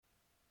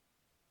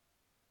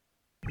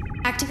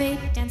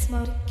Activate dance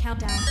mode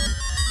countdown.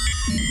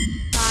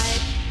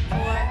 5,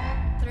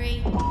 4,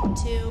 3,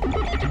 2,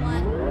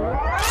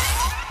 1.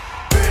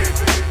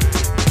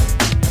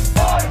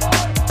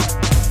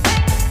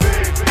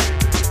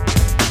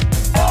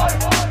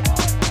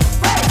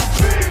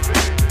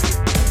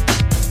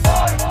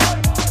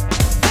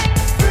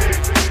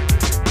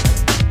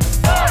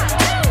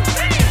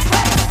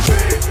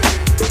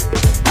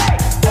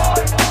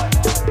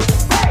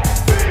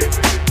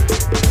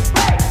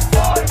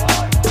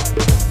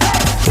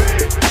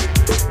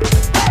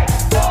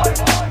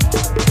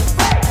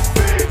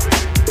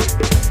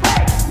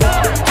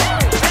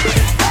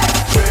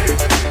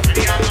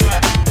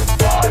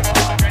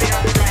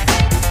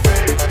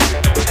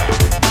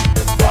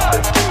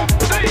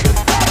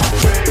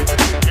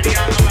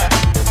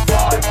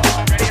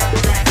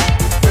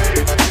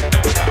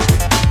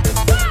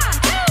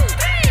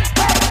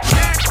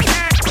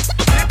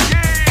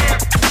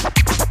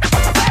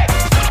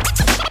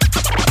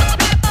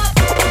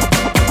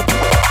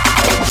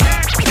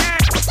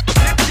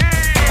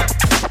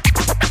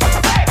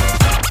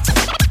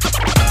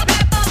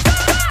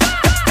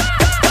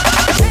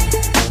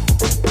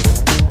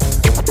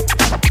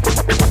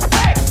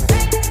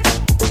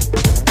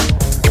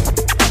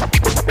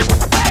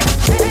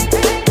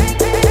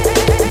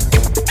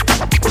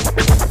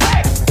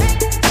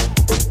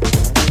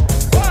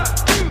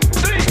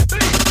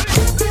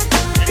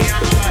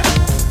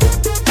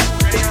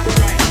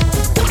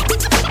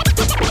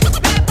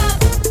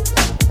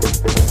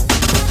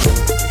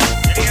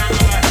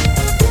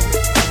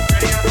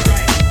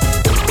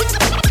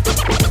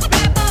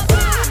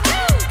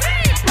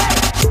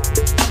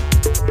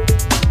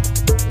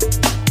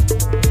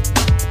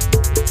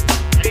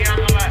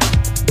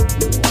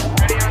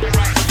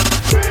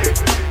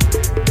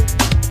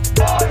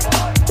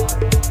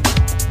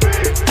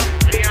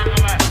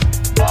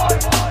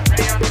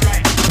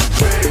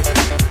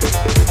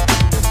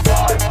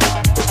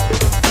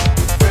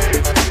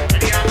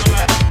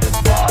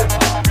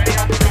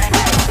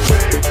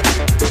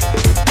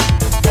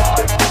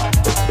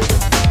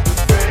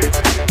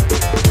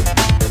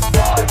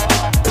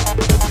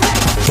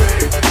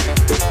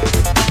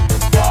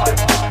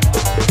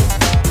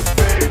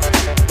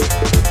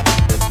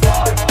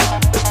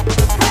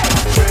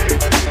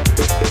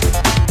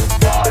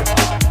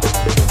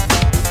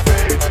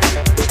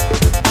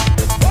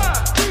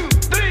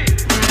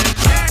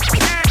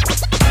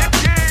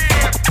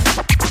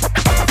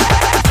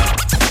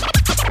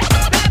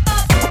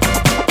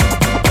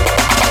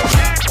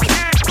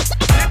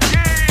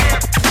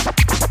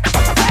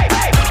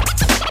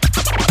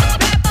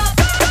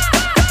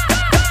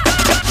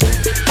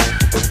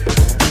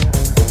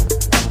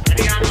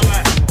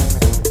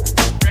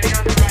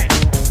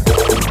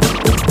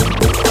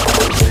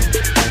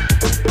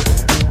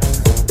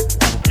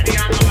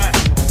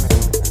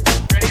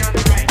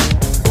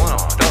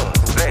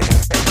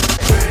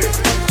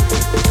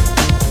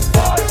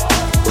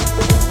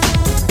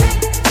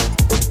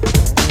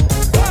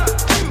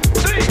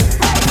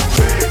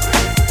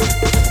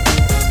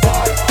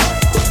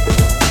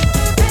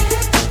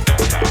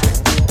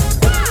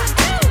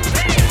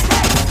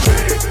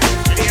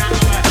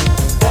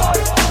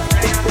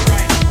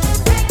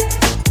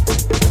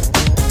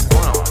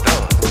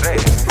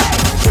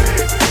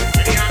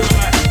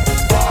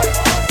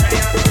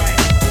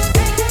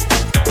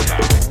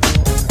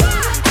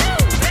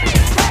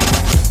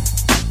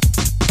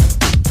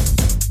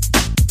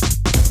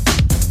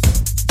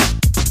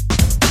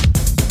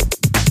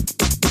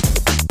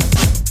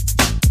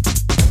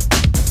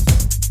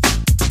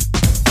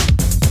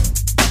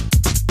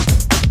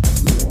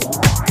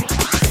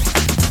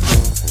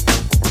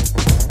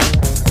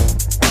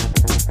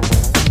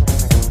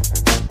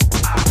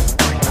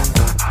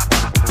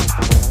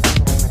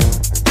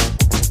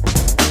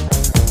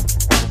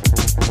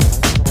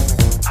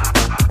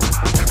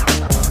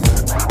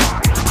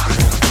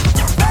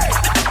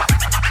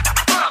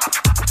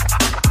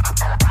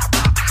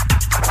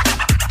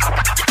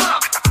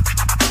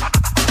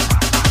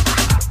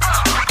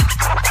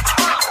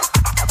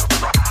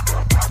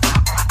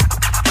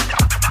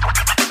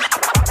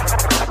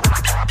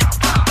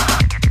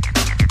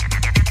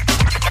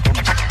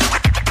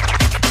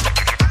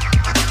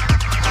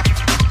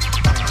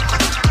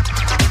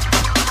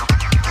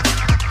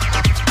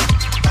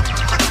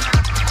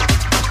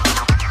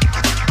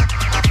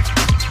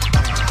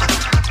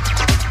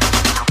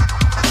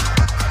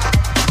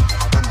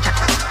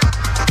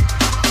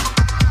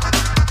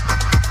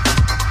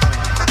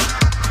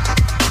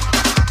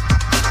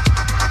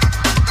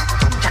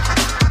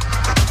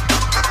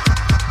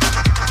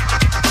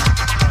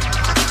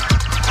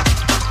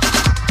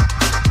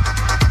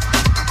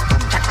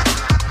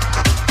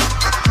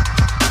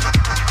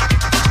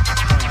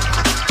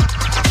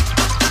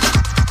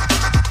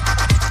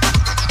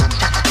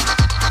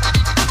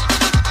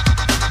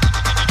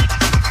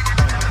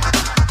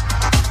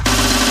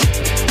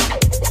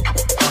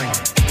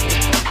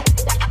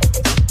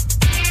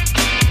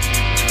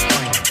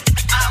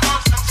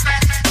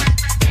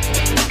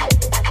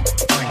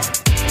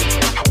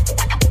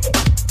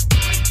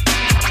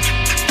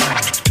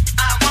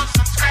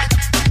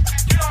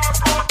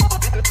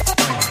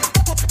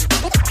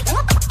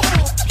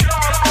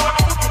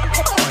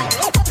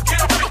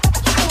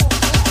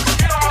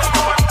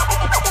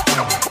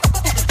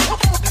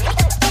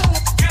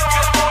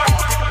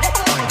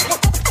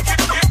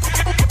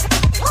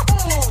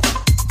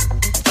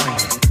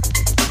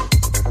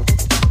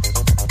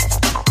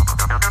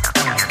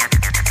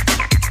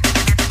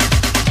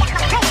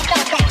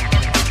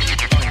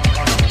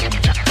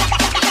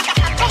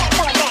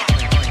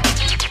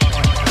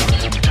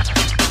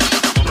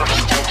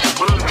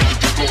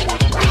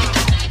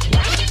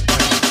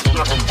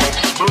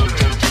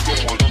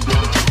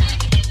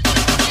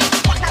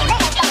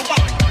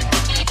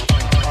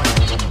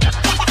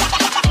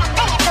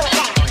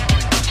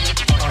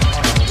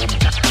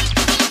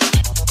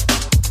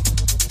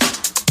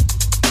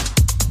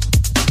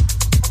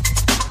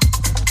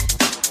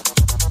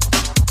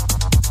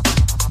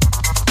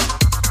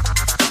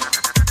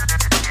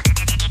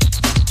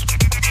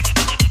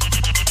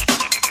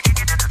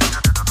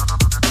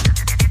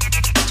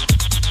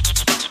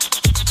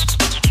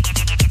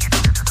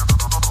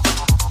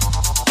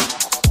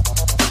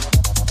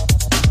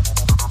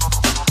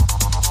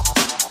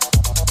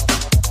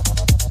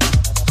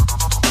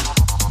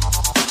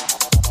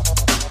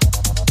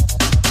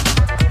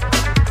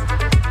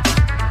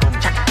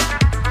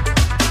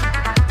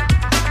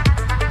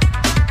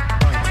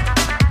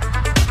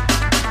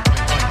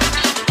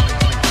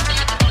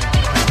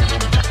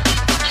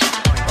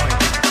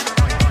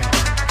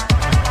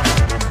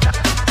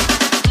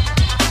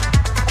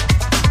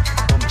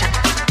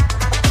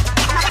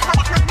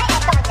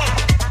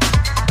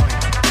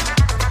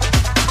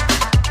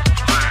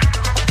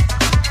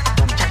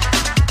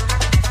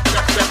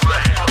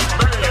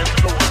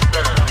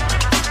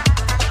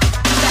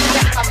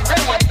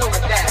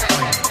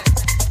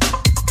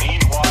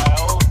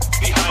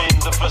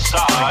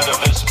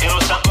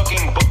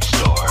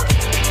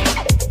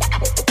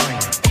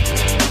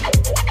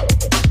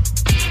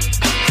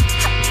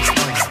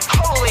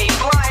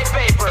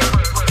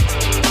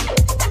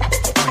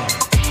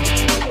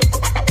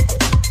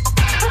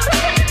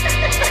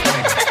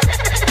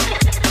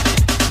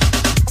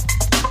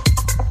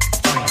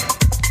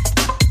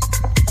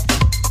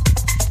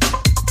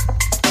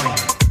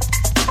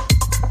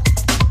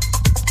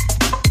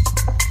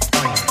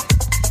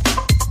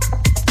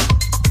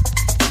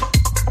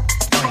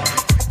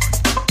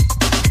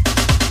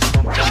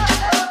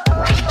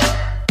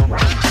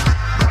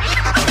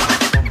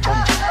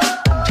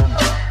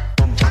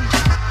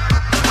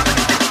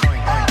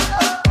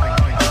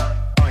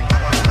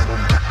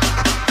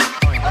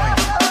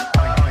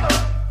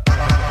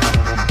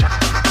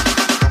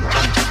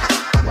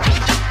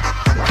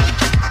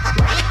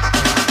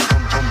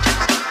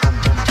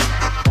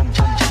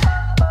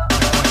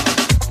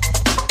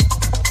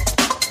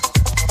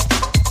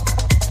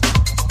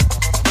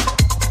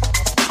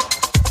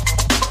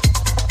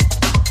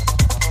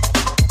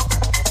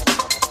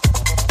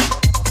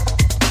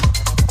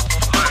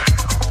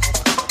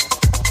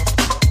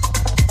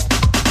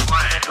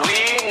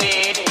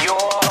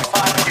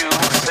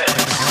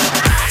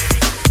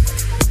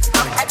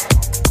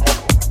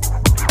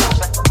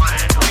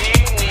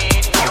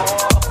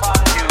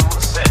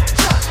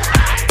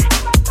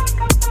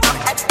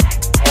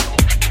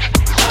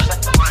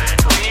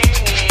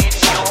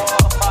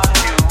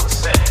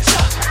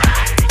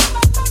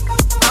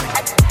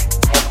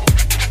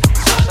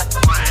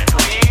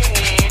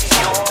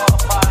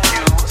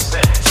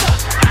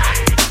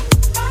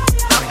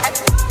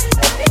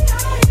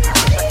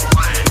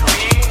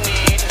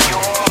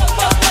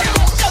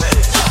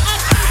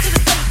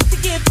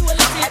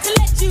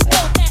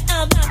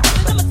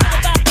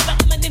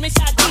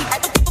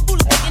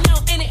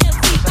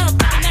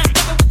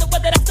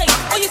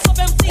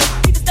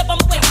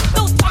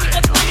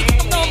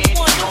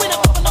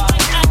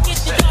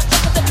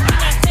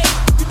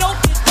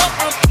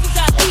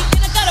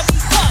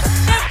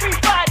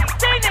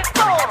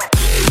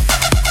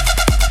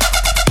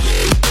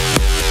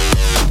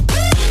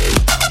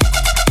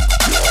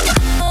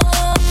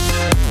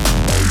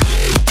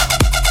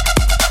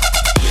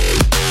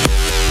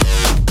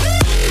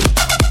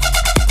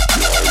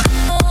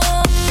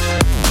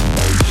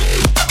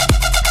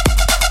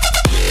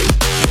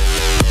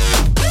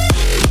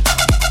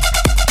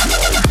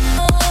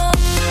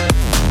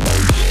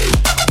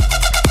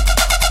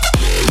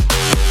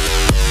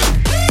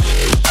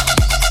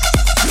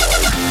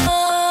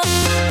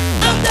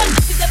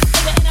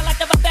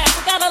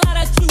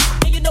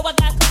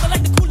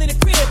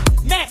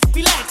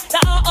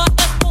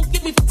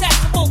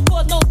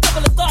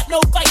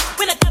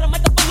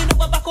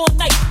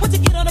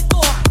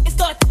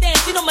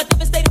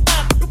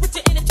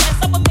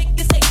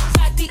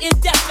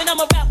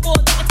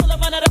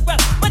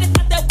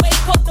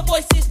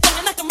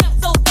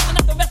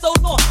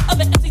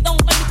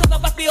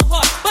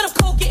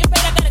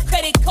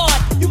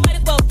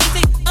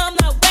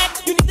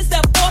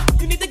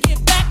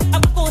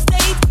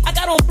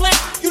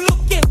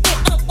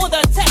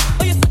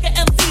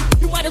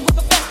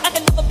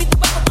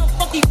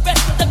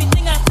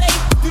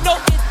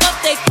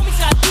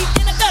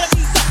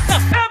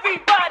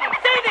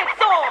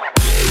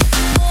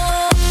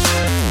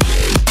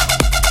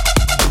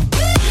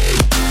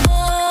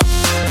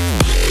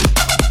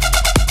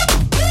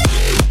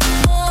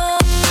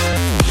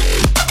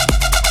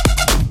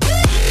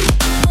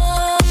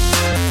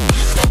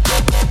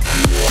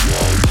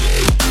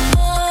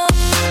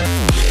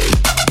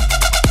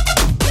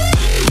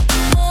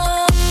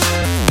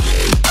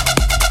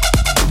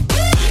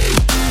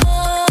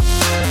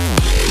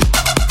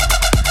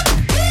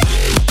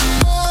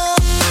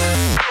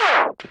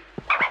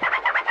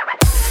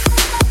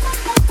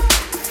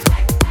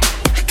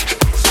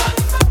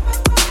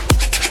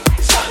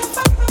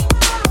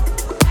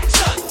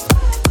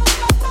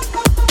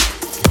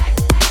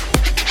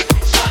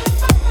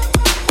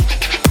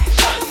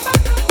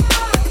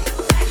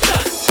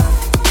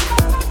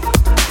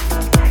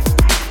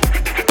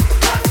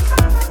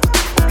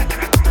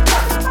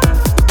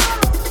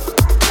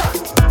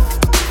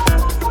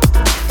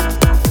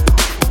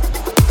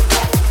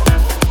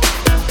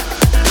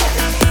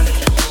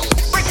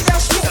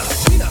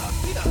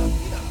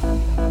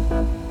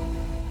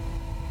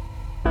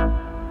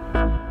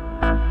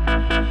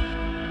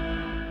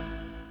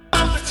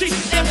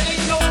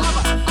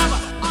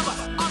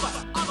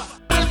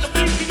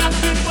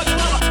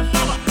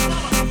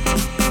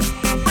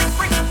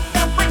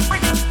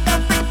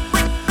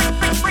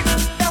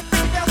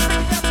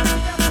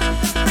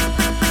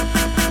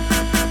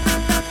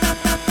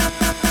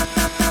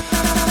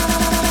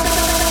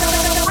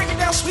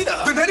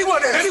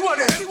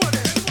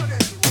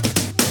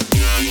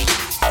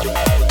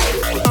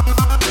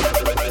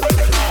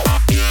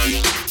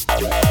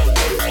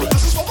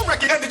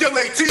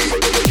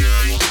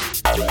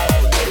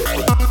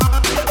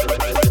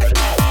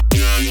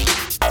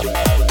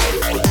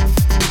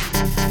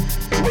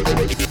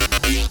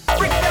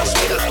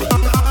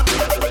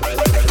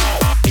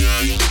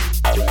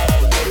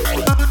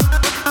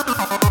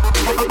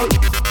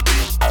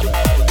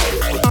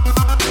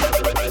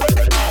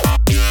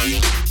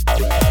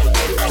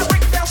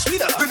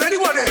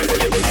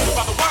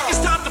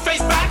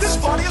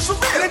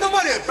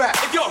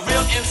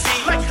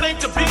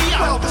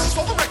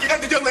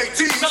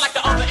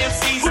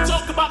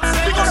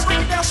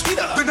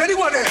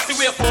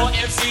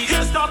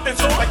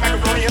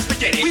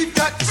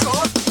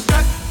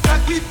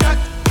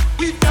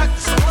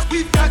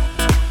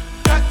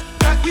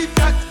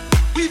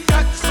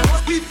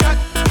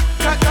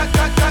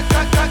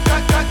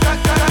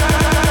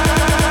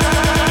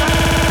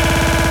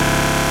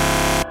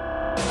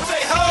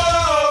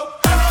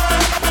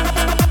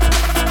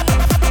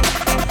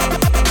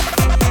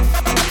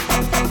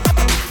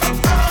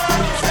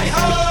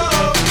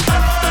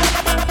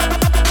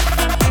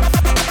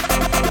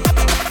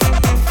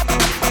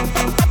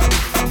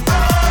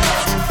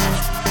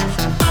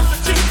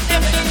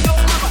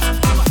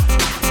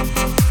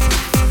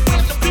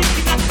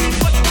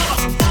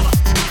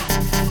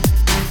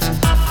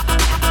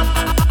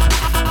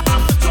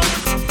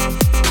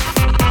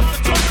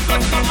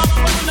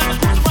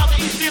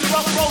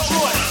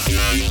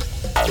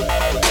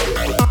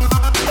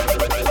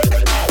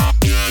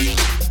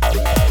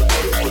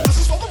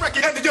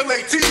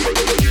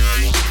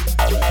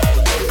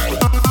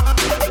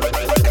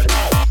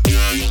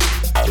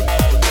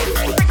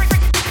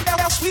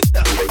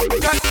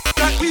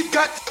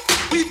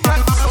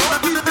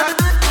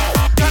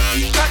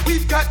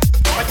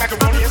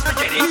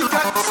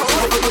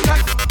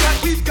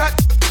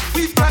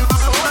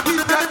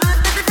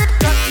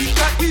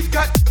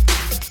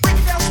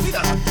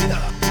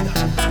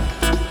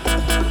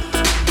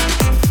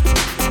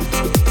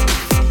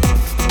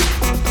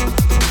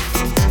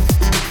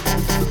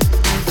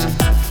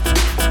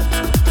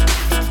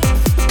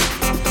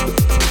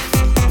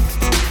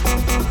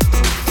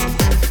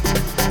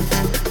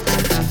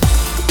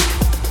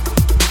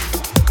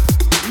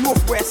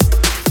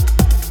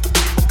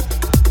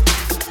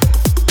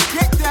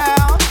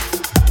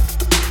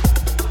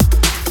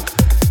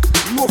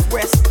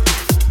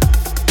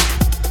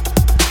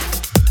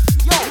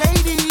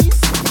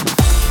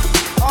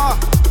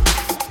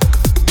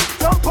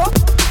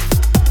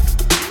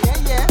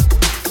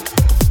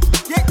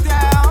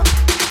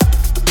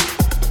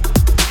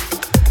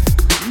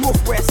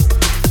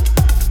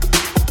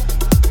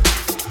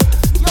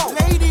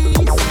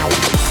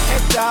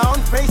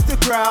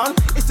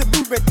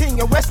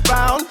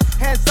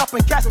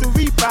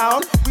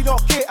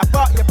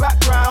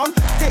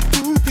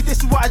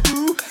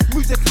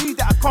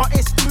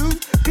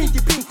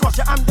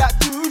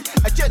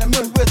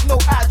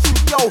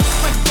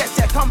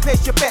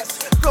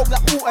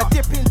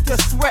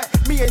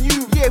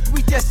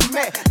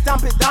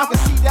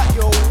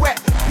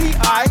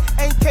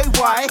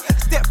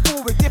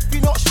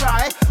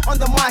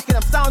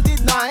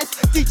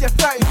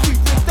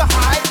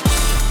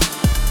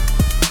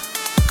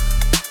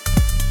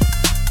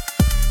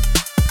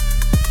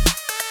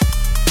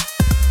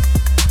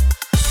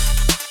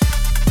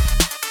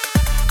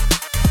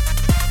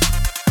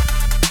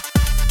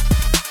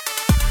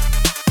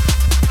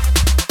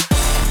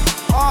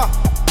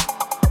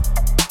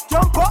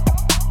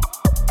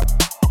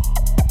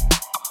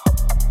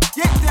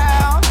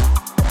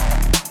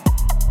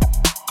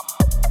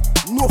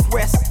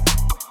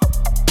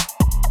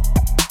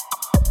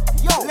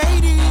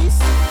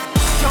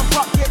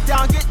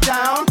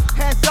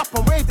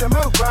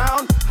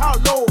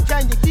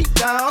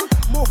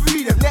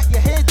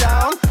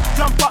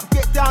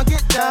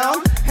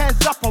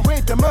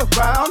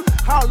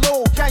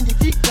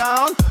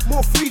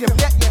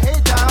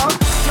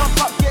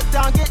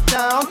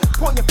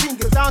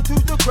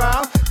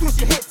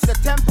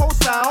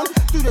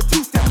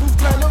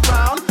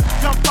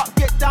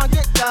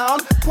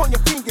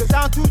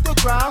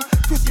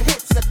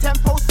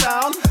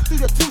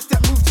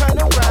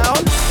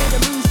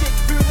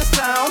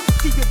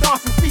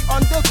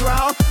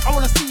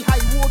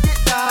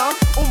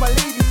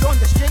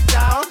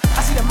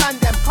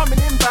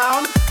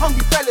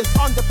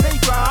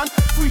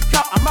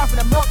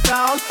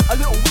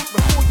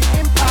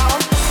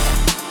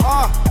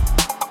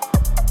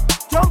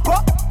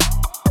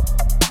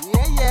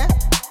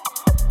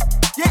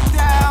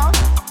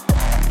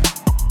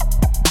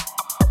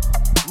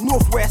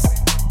 Northwest.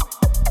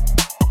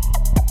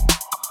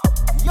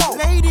 Yo,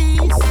 ladies,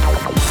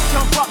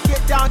 jump up,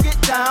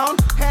 down,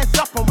 hands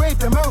up and wave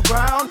them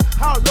around.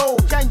 How low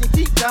can you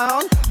keep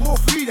down? More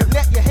freedom,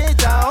 let your head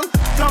down.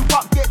 Jump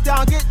up, get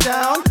down,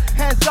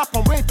 hands up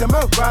and wave them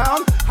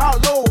around. How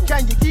low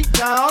can you keep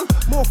down?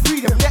 More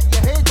freedom, let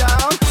your head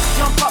down.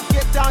 Jump up,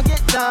 get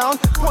down,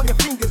 point your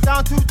fingers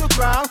down to the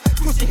ground.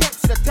 Twist your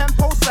hips to the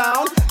tempo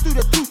sound. Do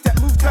the two-step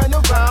move, turn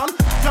around.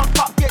 Jump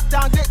up, get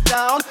down,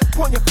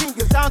 point your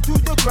fingers down to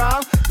the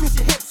ground. Twist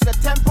your hips to the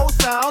tempo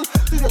sound.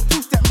 Do the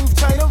two-step move,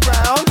 turn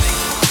around.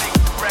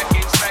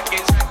 Records.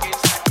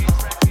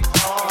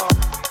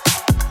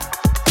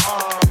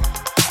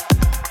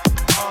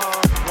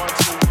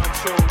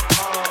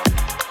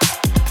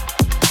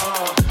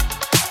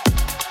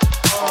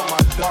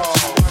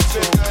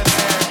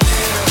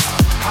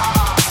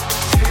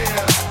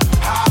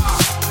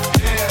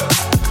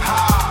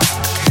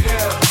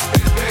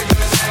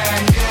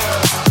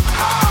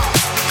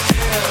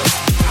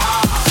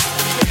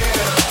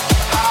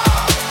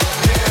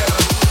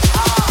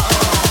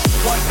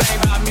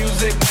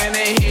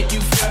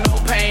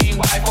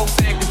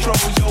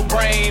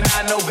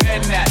 I know better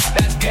than that.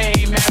 That's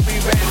game, man. We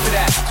ready for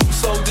that. Two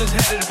soldiers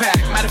head of the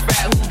pack. Matter of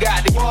fact, who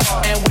got the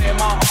and where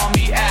my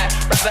army at?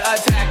 Rather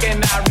attack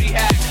and not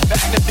react.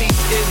 Back the beat,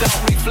 it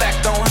don't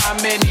reflect on how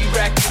many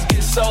records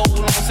get sold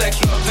on sex,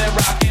 drugs, and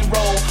rock and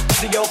roll.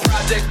 Whether your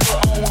project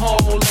put on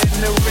hold in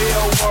the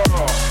real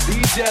world.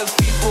 These just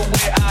people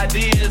with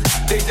ideas.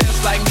 They just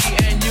like me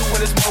and you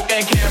when the smoke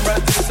and cameras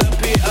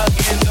disappear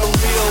again. The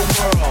real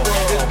world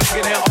is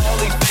bigger than all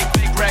these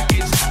fake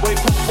records. Wait,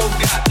 Popo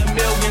got the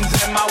millions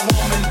and my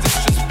woman's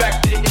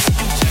disrespected. If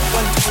you check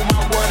into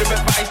my word of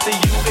advice to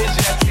you is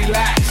just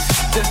relax.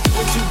 Just do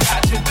what you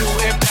got to do.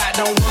 If that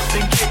don't work,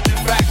 then get the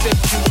fact that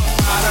you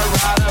a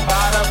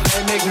rider,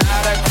 blend,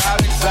 ignite a crowd,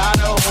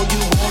 excited. Or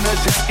you wanna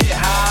just get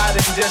high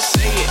and just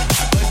say it.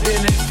 But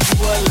then if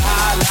you a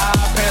lie,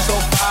 pants on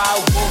fire,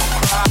 wolf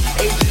cry,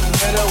 agent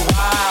with a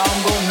Y,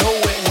 I'm gon' know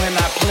it when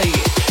I play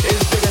it.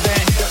 It's bigger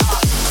than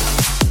hip-hop.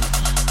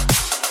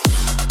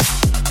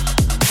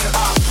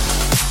 Hip-hop.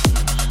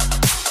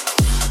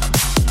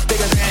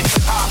 Bigger than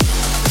hip-hop.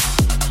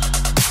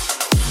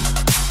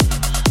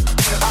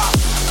 Hip-hop.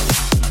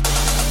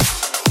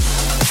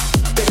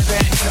 Bigger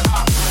than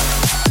hip-hop.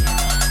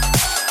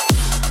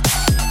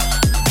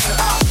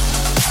 Hip-hop.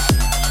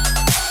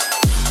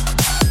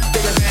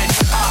 Bigger than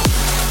hip-hop.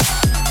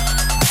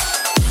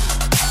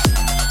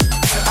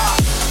 Hip-hop.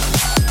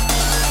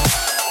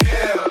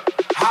 Hip-hop.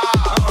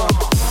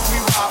 We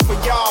rock for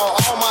y'all,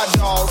 all my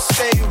dogs,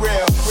 stay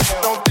real.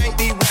 Don't think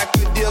these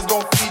record deals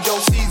gon' feed your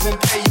season,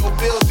 pay your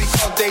bills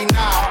because they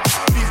not.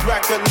 These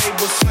record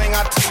labels slang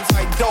our tapes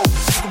like dope.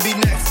 You could be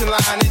next in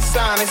line and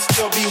sign and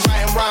still be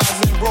writing rhymes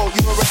and broke.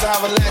 You would rather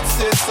have a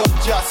Lexus or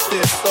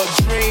justice, a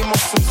dream or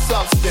some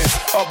substance,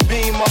 a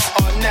beamer,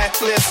 a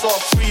necklace or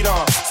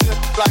freedom. Tip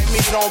like me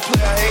don't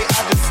play a hate, I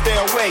just stay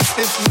awake.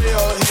 It's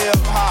real hip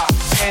hop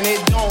and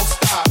it don't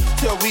stop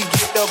till we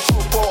get the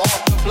popo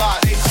off the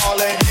block. They call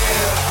it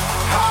hip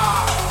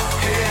hop,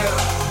 hip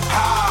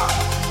hop,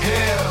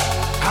 hip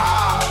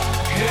hop,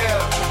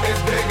 hip.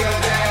 It's bigger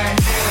than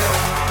hip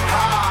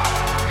hop,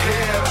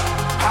 hip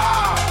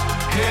hop,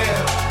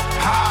 hip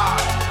hop,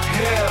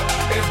 hip.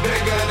 It's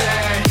bigger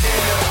than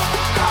hip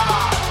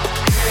hop,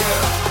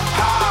 hip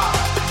hop,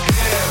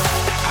 hip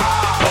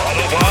hop.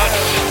 Autobots,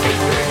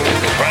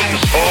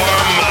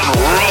 transform and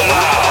roll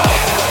out.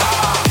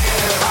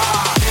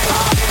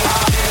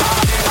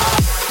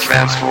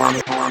 Transform.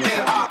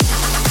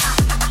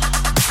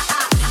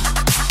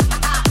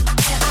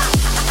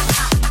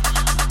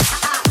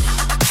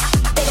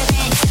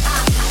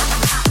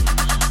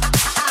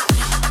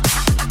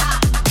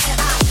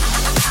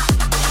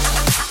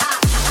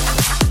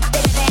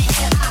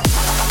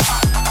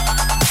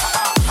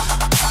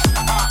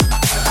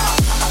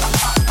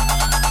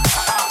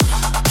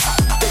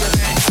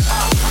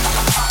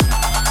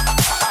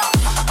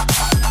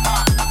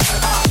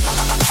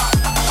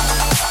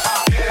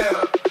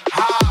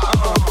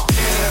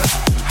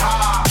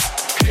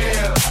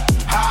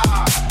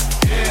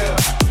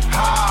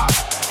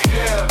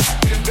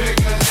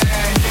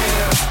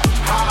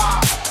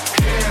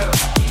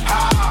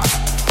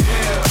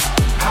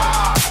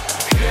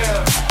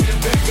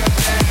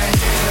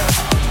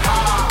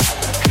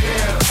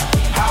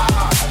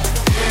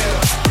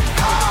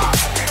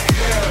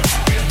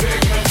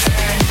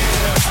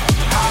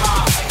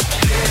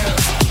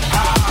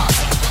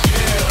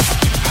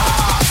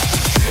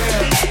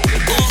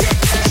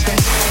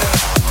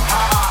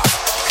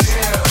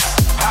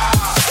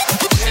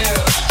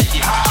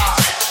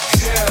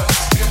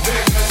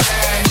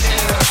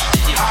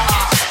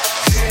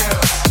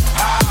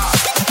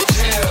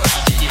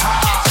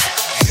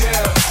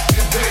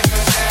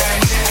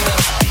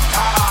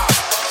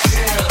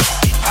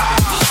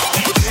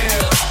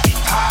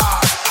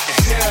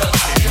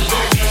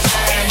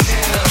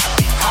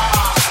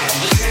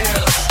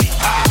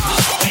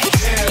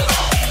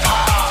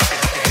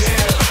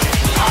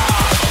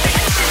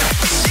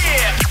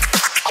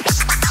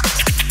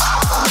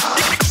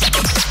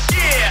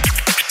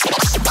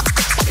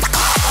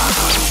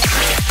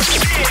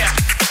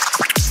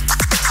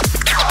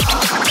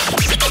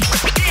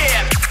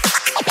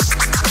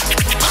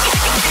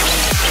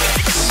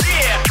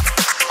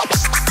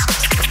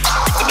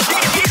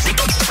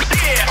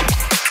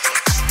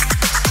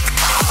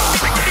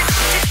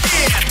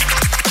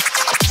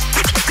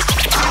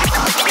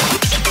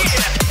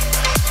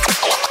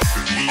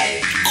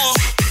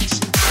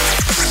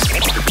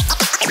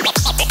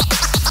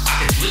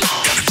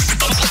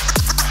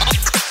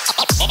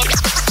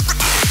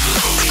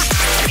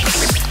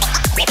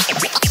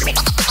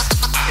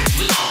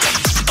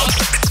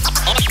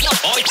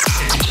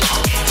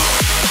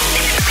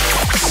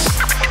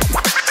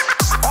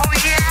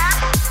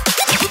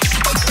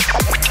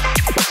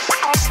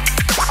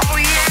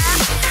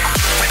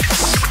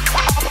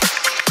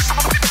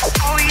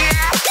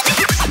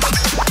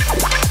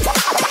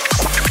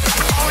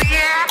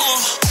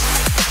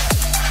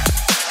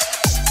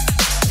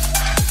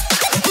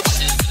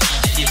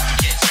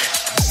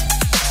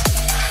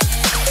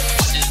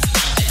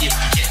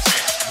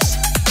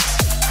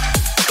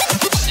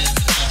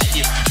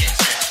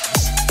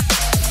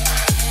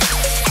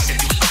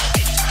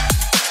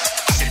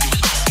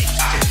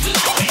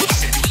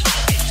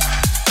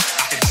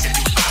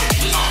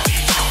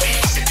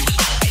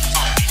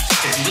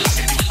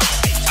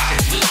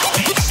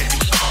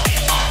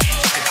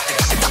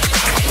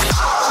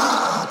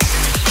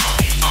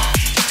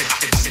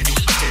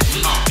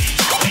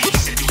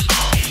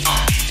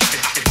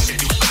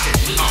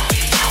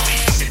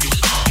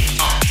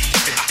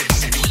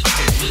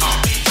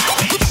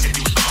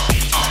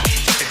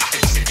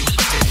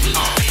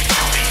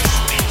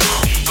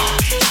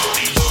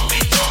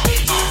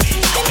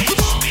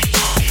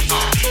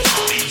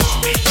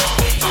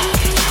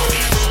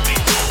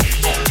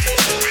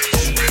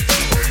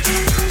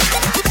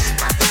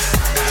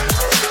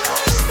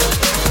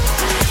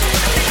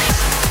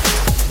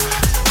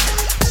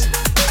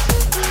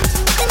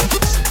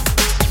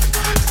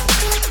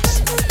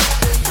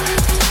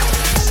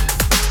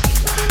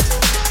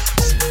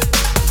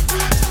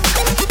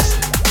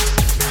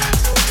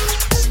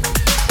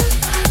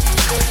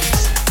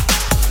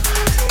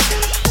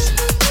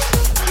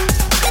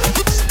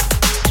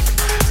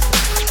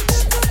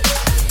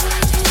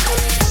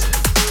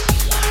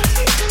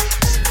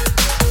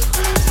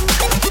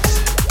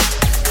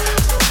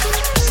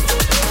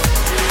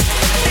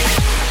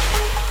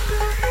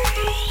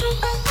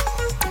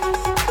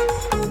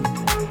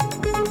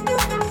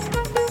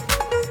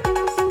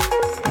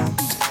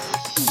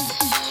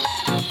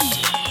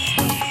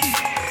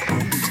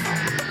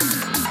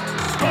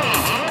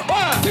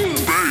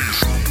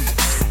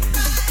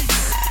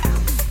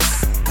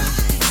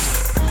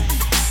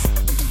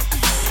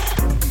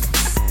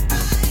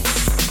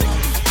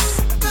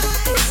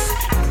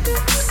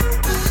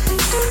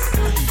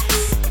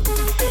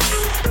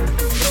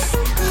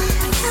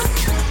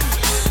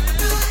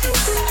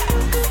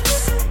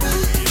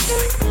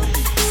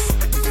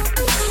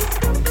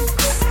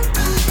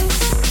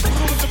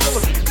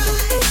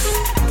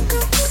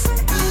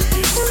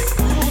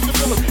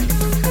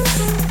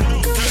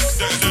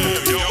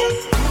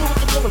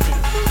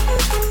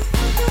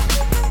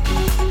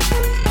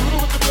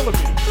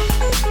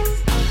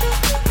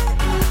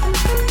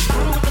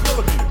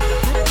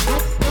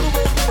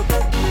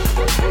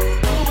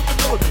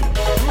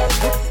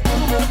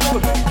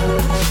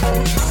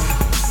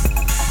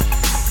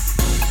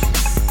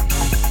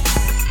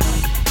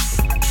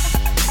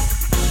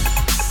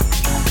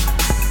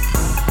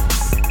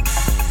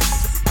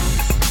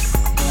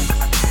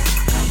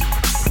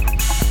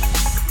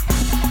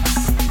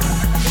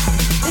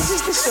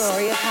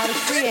 of how to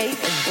create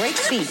and break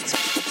beats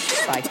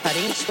by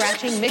cutting,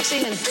 scratching,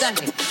 mixing, and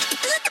stunting.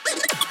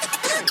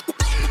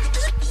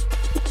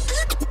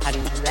 How do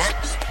you do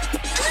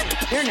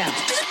that? Here now,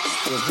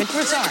 the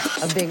adventurous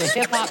art of being a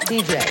hip-hop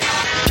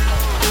DJ.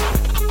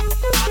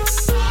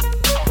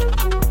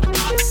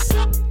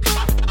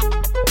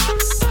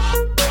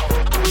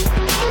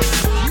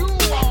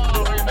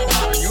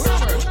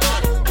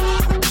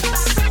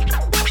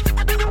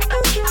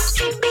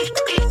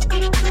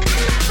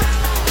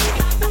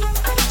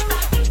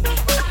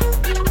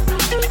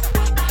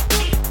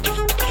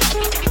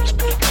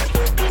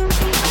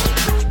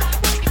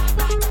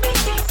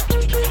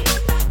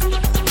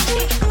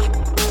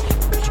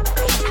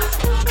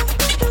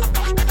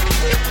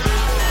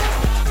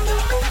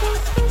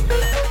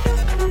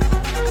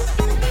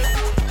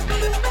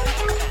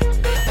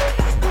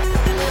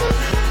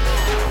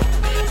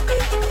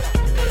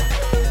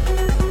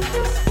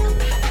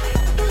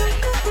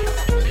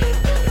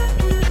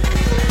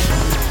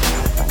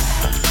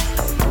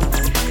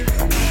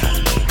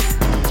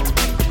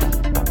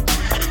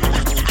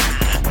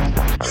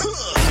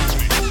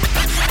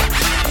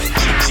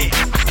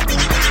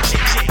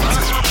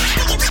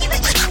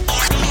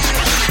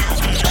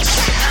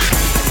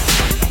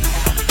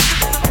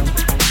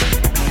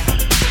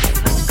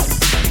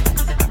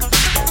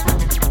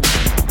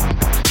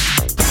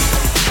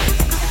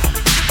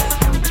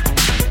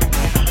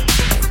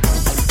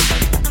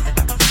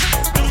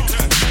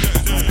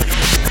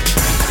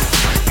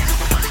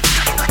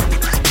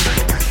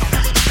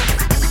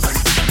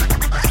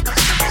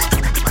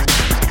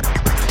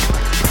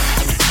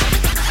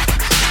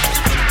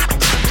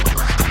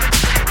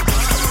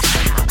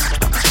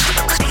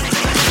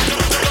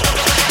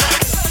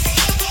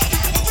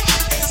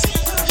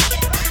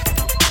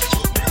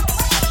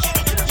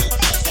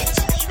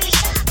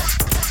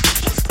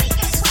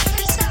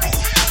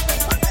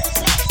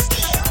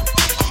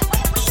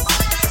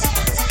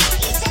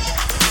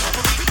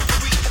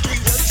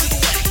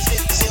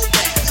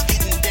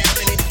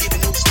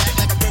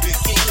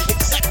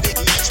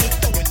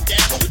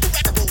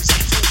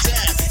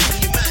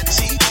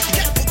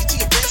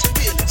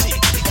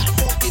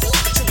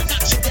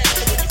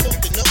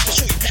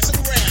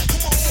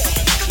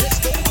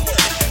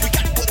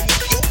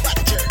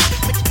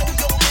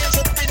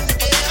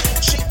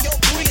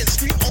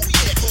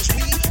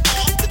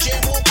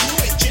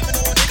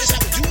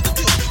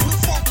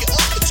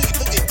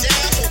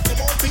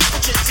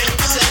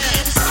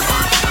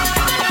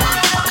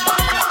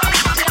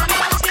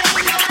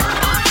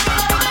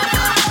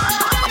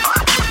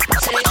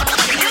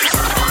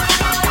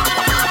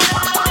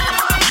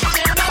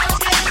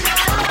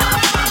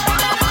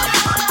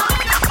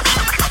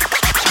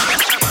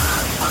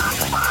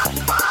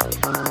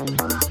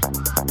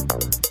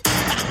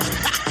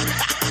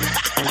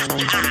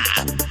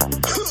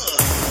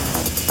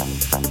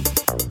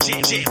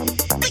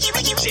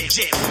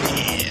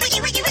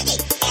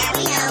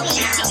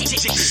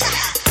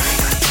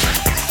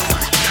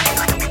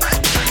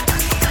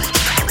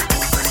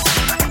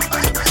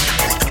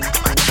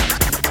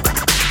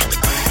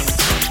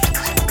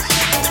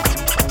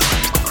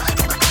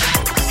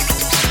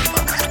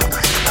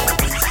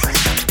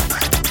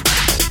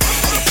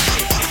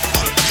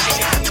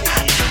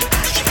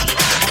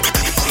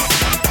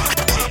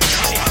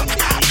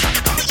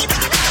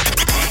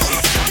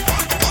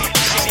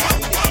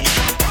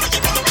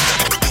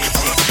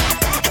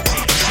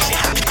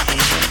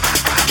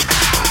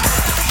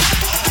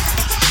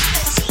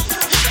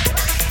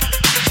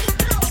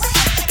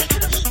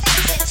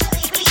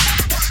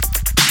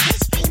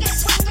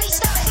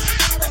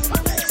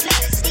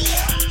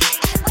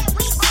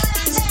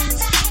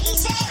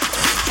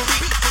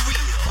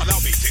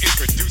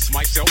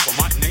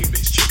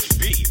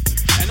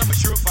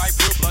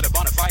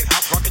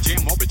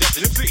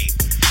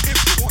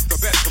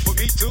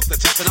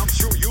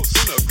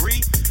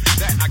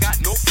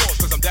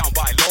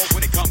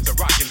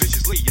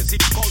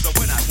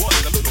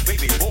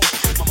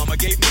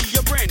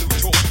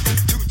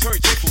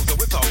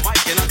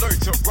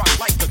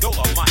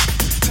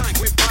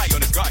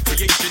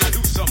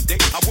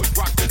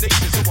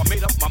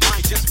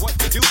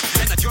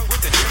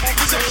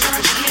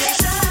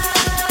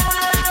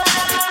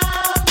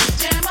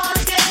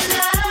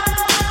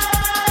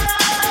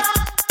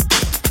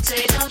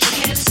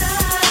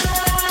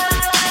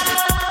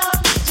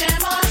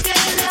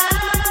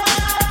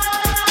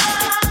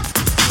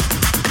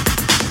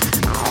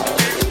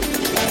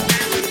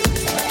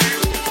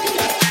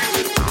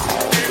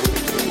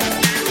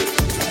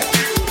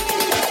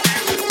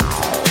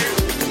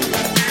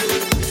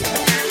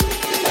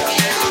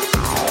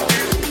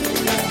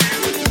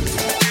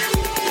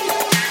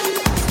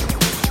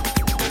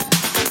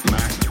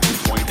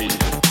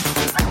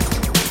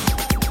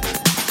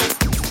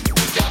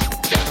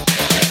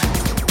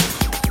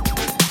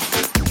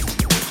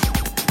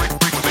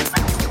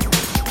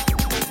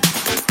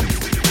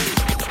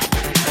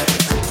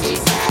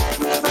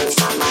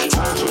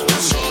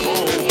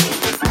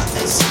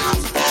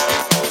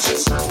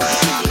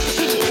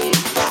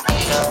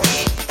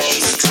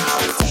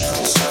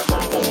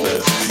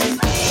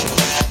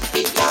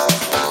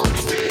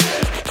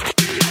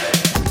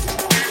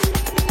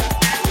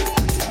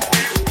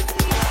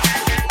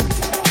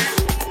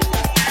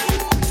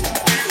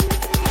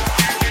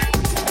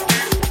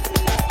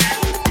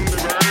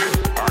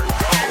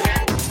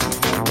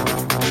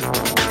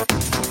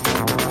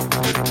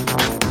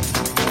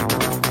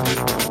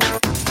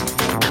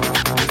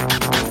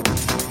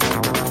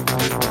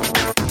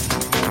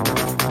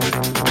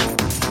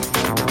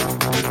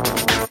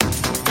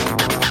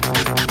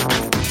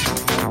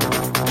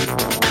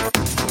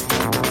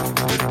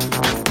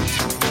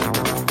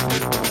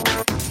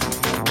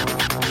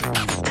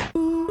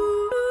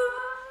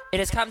 It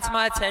has come to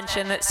my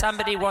attention that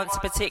somebody wants a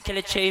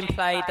particular tune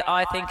played that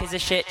I think is a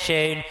shit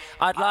tune.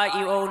 I'd like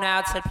you all now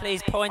to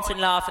please point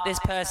and laugh at this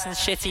person's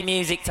shitty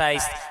music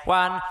taste.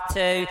 1,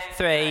 2,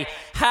 3.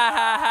 Ha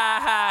ha ha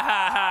ha ha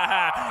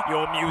ha ha.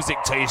 Your music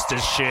taste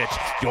is shit.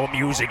 Your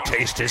music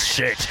taste is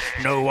shit.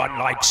 No one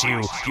likes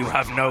you. You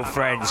have no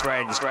friends.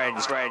 Friends.